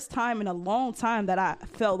the first time in a long time that I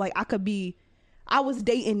felt like I was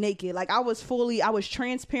dating naked. Like I was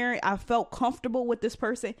transparent. I felt comfortable with this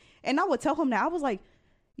person. And I would tell him that I was like,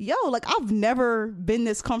 yo, like I've never been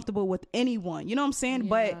this comfortable with anyone. You know what I'm saying? Yeah.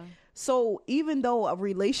 But so even though a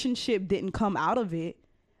relationship didn't come out of it,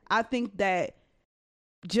 I think that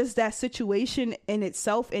just that situation in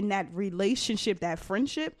itself and that relationship, that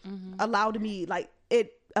friendship allowed me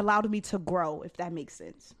to grow, if that makes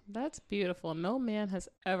sense. That's beautiful. No man has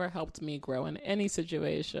ever helped me grow in any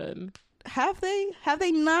situation. Have they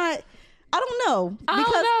not? I don't know. I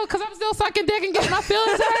don't know, because I'm still sucking dick and getting my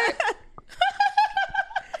feelings hurt.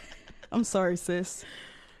 I'm sorry, sis.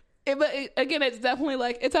 Again, it's definitely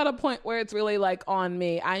like, it's at a point where it's really like on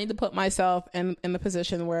me. I need to put myself in the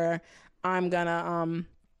position where I'm gonna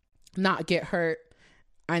not get hurt.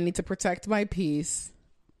 I need to protect my peace.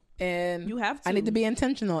 And you have to. I need to be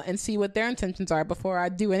intentional and see what their intentions are before I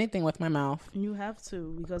do anything with my mouth. You have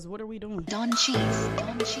to, because what are we doing? Don Cheese.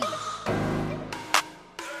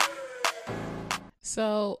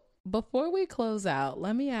 So before we close out,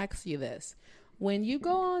 let me ask you this. When you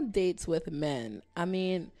go on dates with men, I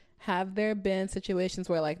mean, have there been situations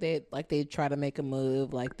where they try to make a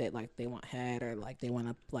move, like they want head, or like they want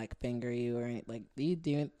to like finger you, or like, do you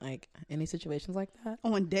do like any situations like that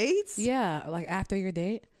on dates? Yeah, like after your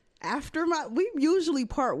date. We usually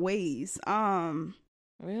part ways.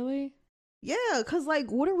 Really? Yeah, because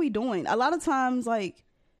like, what are we doing? A lot of times, like,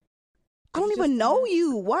 I don't even know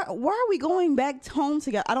you. Why are we going back home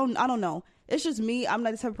together? I don't know. It's just me. I'm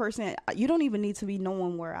not the type of person. You don't even need to be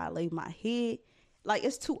knowing where I lay my head. Like,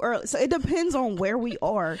 it's too early. So it depends on where we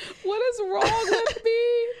are. What is wrong with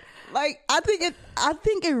me? Like, it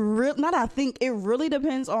really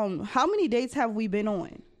depends on how many dates have we been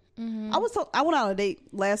on. I went on a date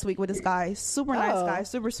last week with this guy, super nice guy,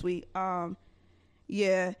 super sweet.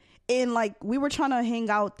 Yeah. And like, we were trying to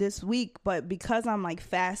hang out this week, but because I'm like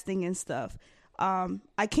fasting and stuff,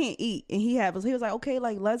 I can't eat. And he was like, okay,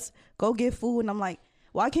 like, let's go get food. And I'm like,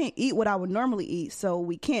 well, I can't eat what I would normally eat, so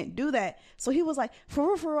we can't do that. So he was like,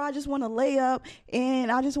 for real, I just want to lay up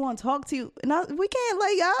and I just want to talk to you. And we can't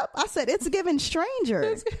lay up. I said, it's giving stranger.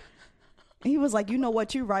 And he was like, you know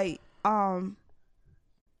what, you're right.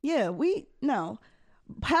 Yeah, no.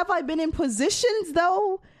 Have I been in positions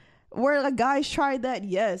though where the guys tried that?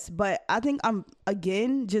 Yes, but I think I'm,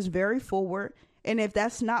 again, just very forward. And if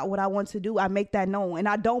that's not what I want to do, I make that known, and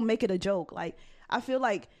I don't make it a joke. Like, I feel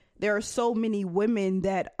like there are so many women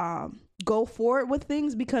that go forward with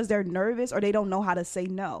things because they're nervous or they don't know how to say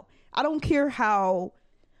no. I don't care how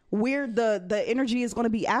weird the energy is going to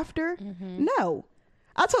be after. No.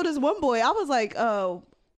 I told this one boy, I was like, oh,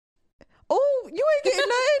 you ain't getting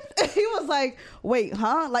nothing? He was like, wait,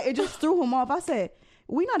 huh? Like, it just threw him off. I said,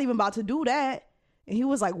 we not even about to do that. And he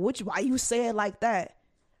was like, why you say it like that?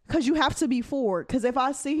 Because you have to be forward. Because if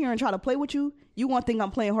I sit here and try to play with you, you won't think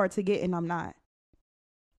I'm playing hard to get, and I'm not.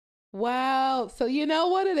 Wow. So you know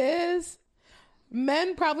what it is?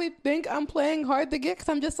 Men probably think I'm playing hard to get because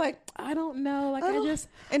I'm just like, I don't know. Like,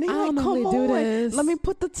 and I don't normally do this. Let me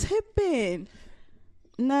put the tip in.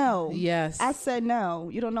 No. Yes. I said no.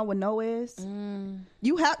 You don't know what no is?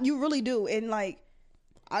 You really do. And like,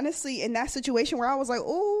 honestly, in that situation where I was like,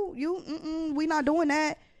 we not doing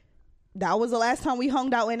that. That was the last time we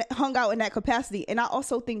hung out in that capacity. And I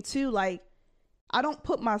also think too, like, I don't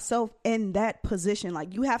put myself in that position.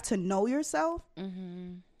 Like, you have to know yourself.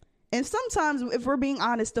 And sometimes, if we're being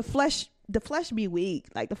honest, the flesh be weak.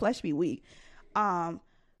 Like, the flesh be weak.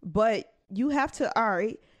 But you have to, all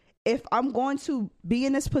right, if I'm going to be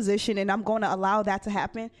in this position and I'm going to allow that to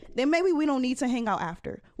happen, then maybe we don't need to hang out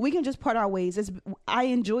after. We can just part our ways. I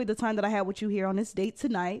enjoyed the time that I had with you here on this date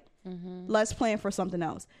tonight. Let's plan for something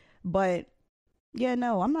else. But yeah,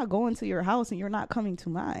 no, I'm not going to your house and you're not coming to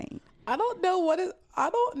mine. I don't know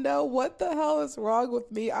what the hell is wrong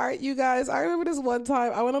with me. All right, you guys, I remember this one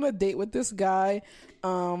time I went on a date with this guy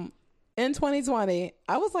in 2020.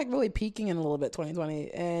 I was like really peaking in a little bit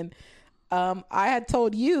 2020, and I had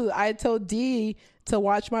told D to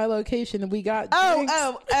watch my location, and we got drinks.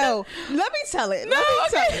 Let me tell it. Let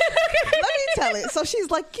me tell it. So she's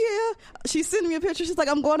like, yeah. She's sending me a picture. She's like,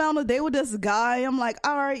 I'm going out on a date with this guy. I'm like,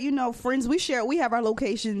 all right, friends, we have our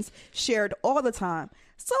locations shared all the time.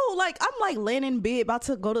 So like, I'm like laying in bed about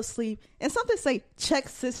to go to sleep, and something say, check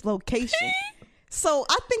sis location. So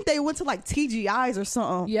I think they went to like TGI's or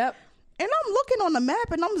something. Yep. And I'm looking on the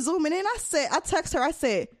map and I'm zooming in. I text her, I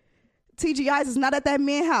said, TGI's is not at that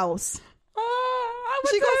man's house.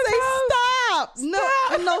 She gonna say, stop.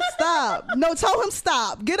 No, stop. No, tell him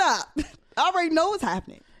stop. Get up. I already know what's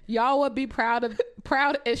happening. Y'all would be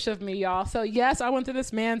proud-ish of me, y'all. So yes, I went to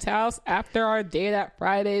this man's house after our date at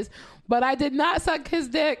Fridays, but I did not suck his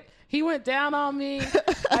dick. He went down on me.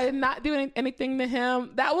 I did not do anything to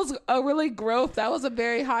him. That was a really growth. That was a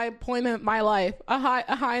very high point in my life. A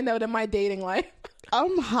high note in my dating life.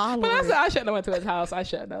 I'm hollering. But I shouldn't have went to his house. I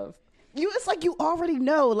shouldn't have. It's like you already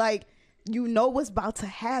know. Like, you know what's about to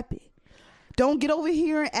happen. Don't get over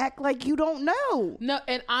here and act like you don't know. No,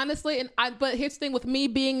 and honestly, but here's the thing with me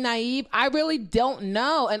being naive, I really don't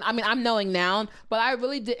know. And I mean, I'm knowing now, but I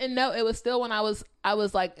really didn't know. It was still when I was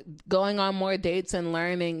like going on more dates and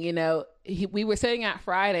learning, we were sitting at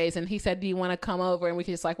Fridays and he said, do you want to come over and we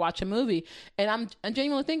could just like watch a movie? And I'm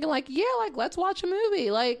genuinely thinking like, yeah, like let's watch a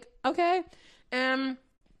movie. Like, okay. And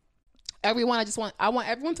I want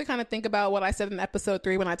everyone to kind of think about what I said in episode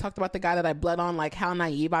 3 when I talked about the guy that I bled on, like how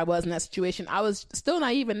naive I was in that situation. I was still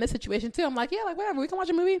naive in this situation too. I'm like, yeah, like whatever, we can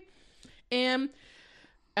watch a movie. And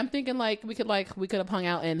I'm thinking like we could have hung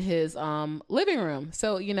out in his living room.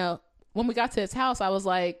 So, when we got to his house, I was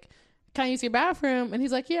like, can I use your bathroom? And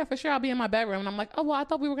he's like, yeah, for sure, I'll be in my bedroom. And I'm like, oh, well, I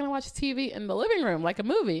thought we were going to watch TV in the living room, like a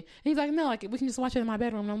movie. And he's like, no, like we can just watch it in my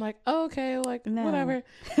bedroom. And I'm like, oh, okay, like no. Whatever.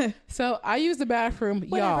 So I use the bathroom,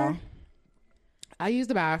 y'all. I use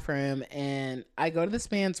the bathroom and I go to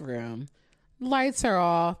this man's room. Lights are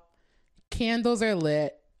off. Candles are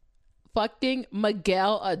lit. Fucking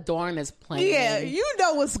Miguel Adorn is playing. Yeah, you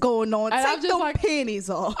know what's going on. And take those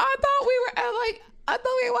panties off. I thought we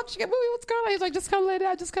were watching a movie. What's going on? He's like, just come lay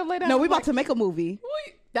down. No, we about to make a movie.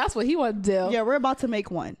 That's what he wanted to do. Yeah, we're about to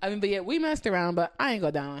make one. I mean, but yeah, we messed around, but I ain't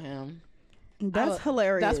go down on him. That's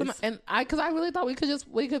hilarious. Because I really thought we could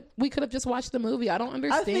have just watched the movie. I don't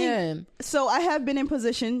understand. So I have been in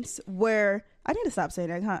positions where I need to stop saying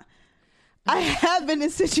that, huh? I have been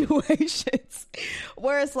in situations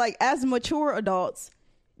where it's like, as mature adults,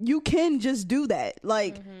 you can just do that.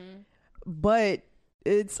 Like, but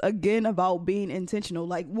it's again about being intentional.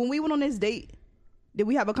 Like when we went on this date, did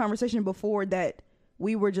we have a conversation before that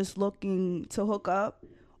we were just looking to hook up?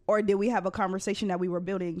 Or did we have a conversation that we were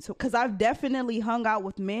building? So, because I've definitely hung out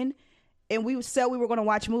with men and we said we were going to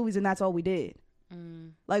watch movies and that's all we did.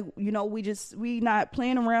 Like, we not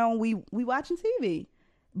playing around. We watching TV.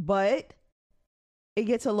 But it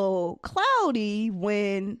gets a little cloudy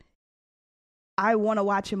when I want to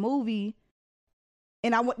watch a movie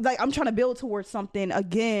and I'm trying to build towards something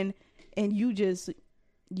again. And you just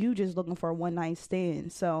looking for a one night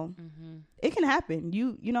stand. So it can happen.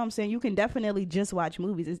 You know what I'm saying? You can definitely just watch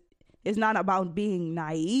movies. It's not about being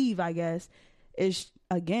naive, I guess. It's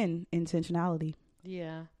again, intentionality.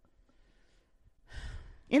 Yeah.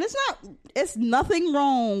 And it's nothing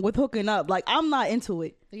wrong with hooking up. Like, I'm not into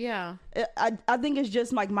it. Yeah. I think it's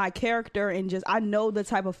just like my character and just, I know the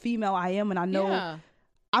type of female I am and I know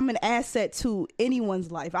I'm an asset to anyone's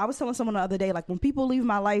life. I was telling someone the other day, like when people leave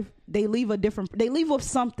my life, they leave with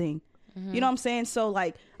something. You know what I'm saying? So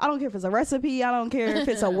like, I don't care if it's a recipe. I don't care if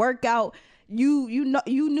it's a workout. You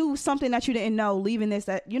knew something that you didn't know leaving this,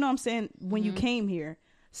 that, you know what I'm saying? When you came here.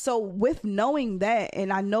 So with knowing that,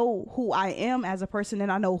 and I know who I am as a person and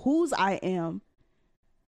I know whose I am,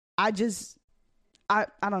 I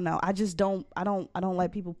don't know. I just don't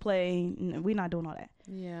let people play. We're not doing all that.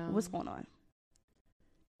 Yeah. What's going on?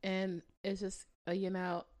 And it's just,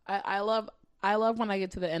 I love when I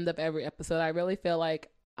get to the end of every episode. I really feel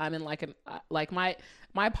like I'm in like my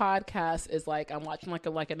podcast is like I'm watching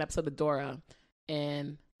like an episode of Dora.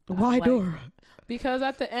 And why Dora? Because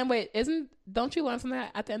at the end, don't you learn something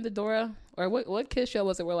at the end of Dora? Or what kids show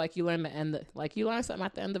was it where like you learn the end, like you learn something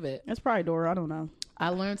at the end of it? It's probably Dora. I don't know. I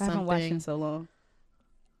learned something. I haven't watched it so long.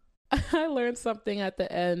 I learned something at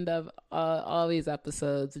the end of all these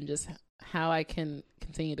episodes and just how I can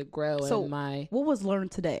continue to grow. So what was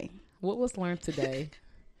learned today? What's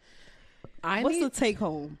the take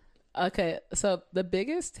home? Okay, so the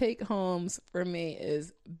biggest take homes for me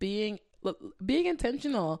is being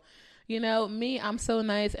intentional. Me, I'm so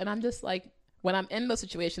nice, and I'm just like when I'm in those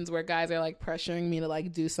situations where guys are like pressuring me to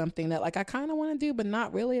like do something that like I kind of want to do, but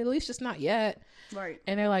not really, at least just not yet. Right.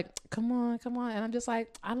 And they're like, come on. And I'm just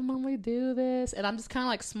like, I don't normally do this. And I'm just kind of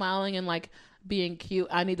like smiling and like being cute.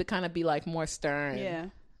 I need to kind of be like more stern. Yeah.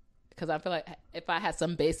 Because I feel like if I had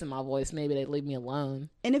some bass in my voice, maybe they'd leave me alone.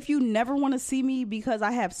 And if you never want to see me because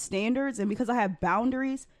I have standards and because I have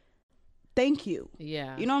boundaries, thank you.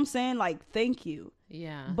 Yeah. You know what I'm saying? Like, thank you.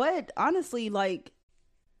 Yeah. But honestly, like,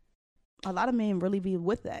 a lot of men really be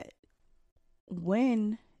with that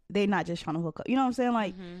when they not just trying to hook up. You know what I'm saying?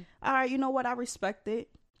 Like, all right, you know what? I respect it.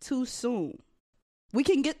 Too soon. We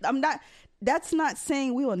can get, that's not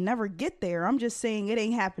saying we will never get there. I'm just saying it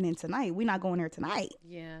ain't happening tonight. We're not going there tonight.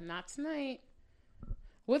 Yeah, not tonight.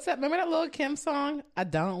 What's that? Remember that Lil' Kim song? I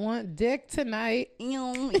don't want dick tonight.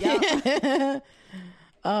 Yeah.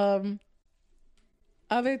 Other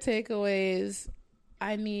takeaways.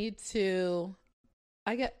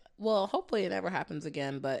 Hopefully it never happens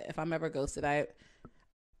again, but if I'm ever ghosted,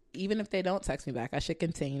 even if they don't text me back, I should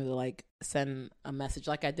continue to like send a message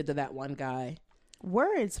like I did to that one guy.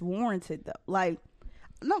 Where it's warranted though. Like,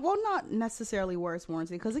 no, well, not necessarily where it's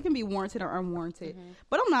warranted, because it can be warranted or unwarranted.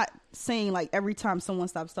 But I'm not saying like every time someone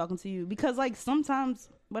stops talking to you, because like sometimes,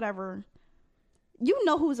 whatever, you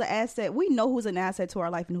know who's an asset. We know who's an asset to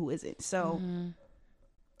our life and who isn't. So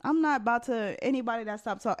I'm not about to, everybody that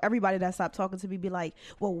stopped talking to me be like,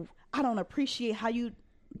 well, I don't appreciate how you,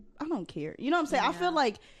 I don't care. You know what I'm saying? Yeah. I feel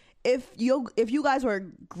like if you guys were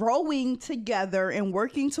growing together and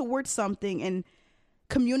working towards something and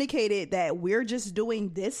communicated that we're just doing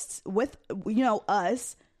this with, you know,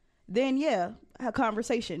 us, then yeah, have a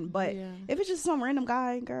conversation. But if it's just some random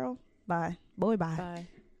guy, girl, bye. Boy, bye.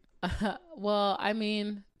 Well, I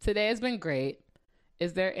mean, today has been great.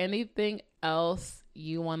 Is there anything else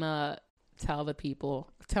you want to tell the people?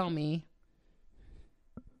 Tell me.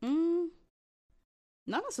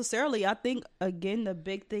 Not necessarily. I think, again, the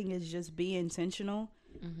big thing is just be intentional.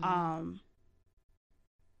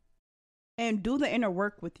 And do the inner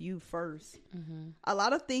work with you first. A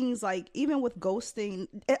lot of things, like even with ghosting,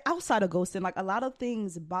 outside of ghosting, like a lot of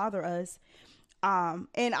things bother us. And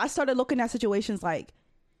I started looking at situations like,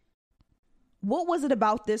 what was it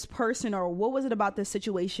about this person, or what was it about this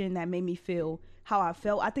situation that made me feel how I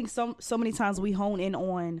felt? I think so many times we hone in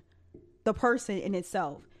on the person in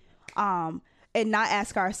itself, and not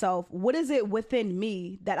ask ourselves, what is it within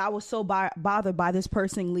me that I was so bothered by this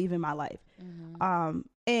person leaving my life?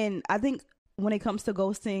 And I think when it comes to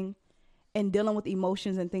ghosting and dealing with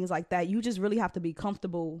emotions and things like that, you just really have to be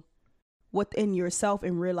comfortable within yourself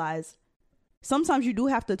and realize sometimes you do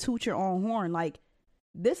have to toot your own horn. Like,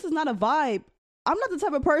 this is not a vibe. I'm not the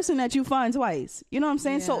type of person that you find twice. You know what I'm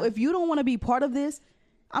saying? Yeah. So if you don't want to be part of this,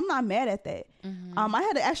 I'm not mad at that. I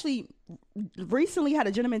had to actually recently had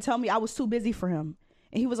a gentleman tell me I was too busy for him.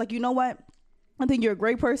 And he was like, you know what? I think you're a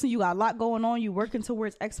great person. You got a lot going on. You working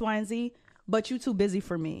towards X, Y, and Z, but you too busy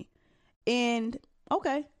for me. And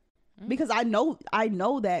okay. Because I know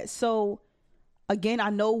that. So again, I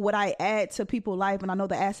know what I add to people's life, and I know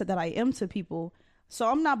the asset that I am to people. So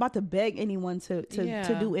I'm not about to beg anyone to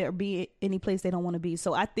do it or be any place they don't want to be.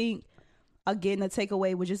 So I think, again, the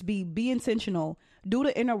takeaway would just be intentional, do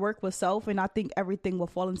the inner work with self, and I think everything will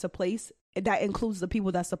fall into place. That includes the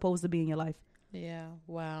people that's supposed to be in your life. Yeah.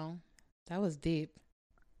 Wow. That was deep.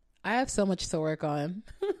 I have so much to work on.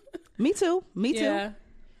 Me too.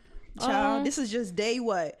 Child, this is just day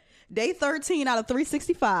 13 out of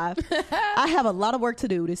 365. I have a lot of work to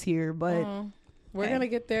do this year, but we're going to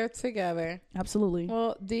get there together. Absolutely.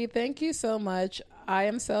 Well, Dee, thank you so much. I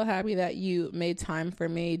am so happy that you made time for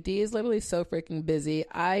me. Dee is literally so freaking busy.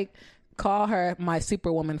 I call her my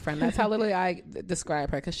superwoman friend. That's how literally I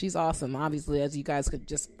describe her, because she's awesome. Obviously, as you guys could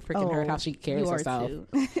just freaking heard how she carries herself.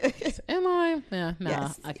 Am I? Yeah, no.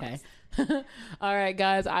 Yes, okay. Yes. All right,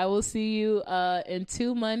 guys. I will see you in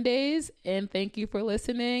 2 Mondays, and thank you for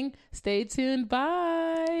listening. Stay tuned.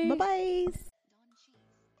 Bye. Bye-bye.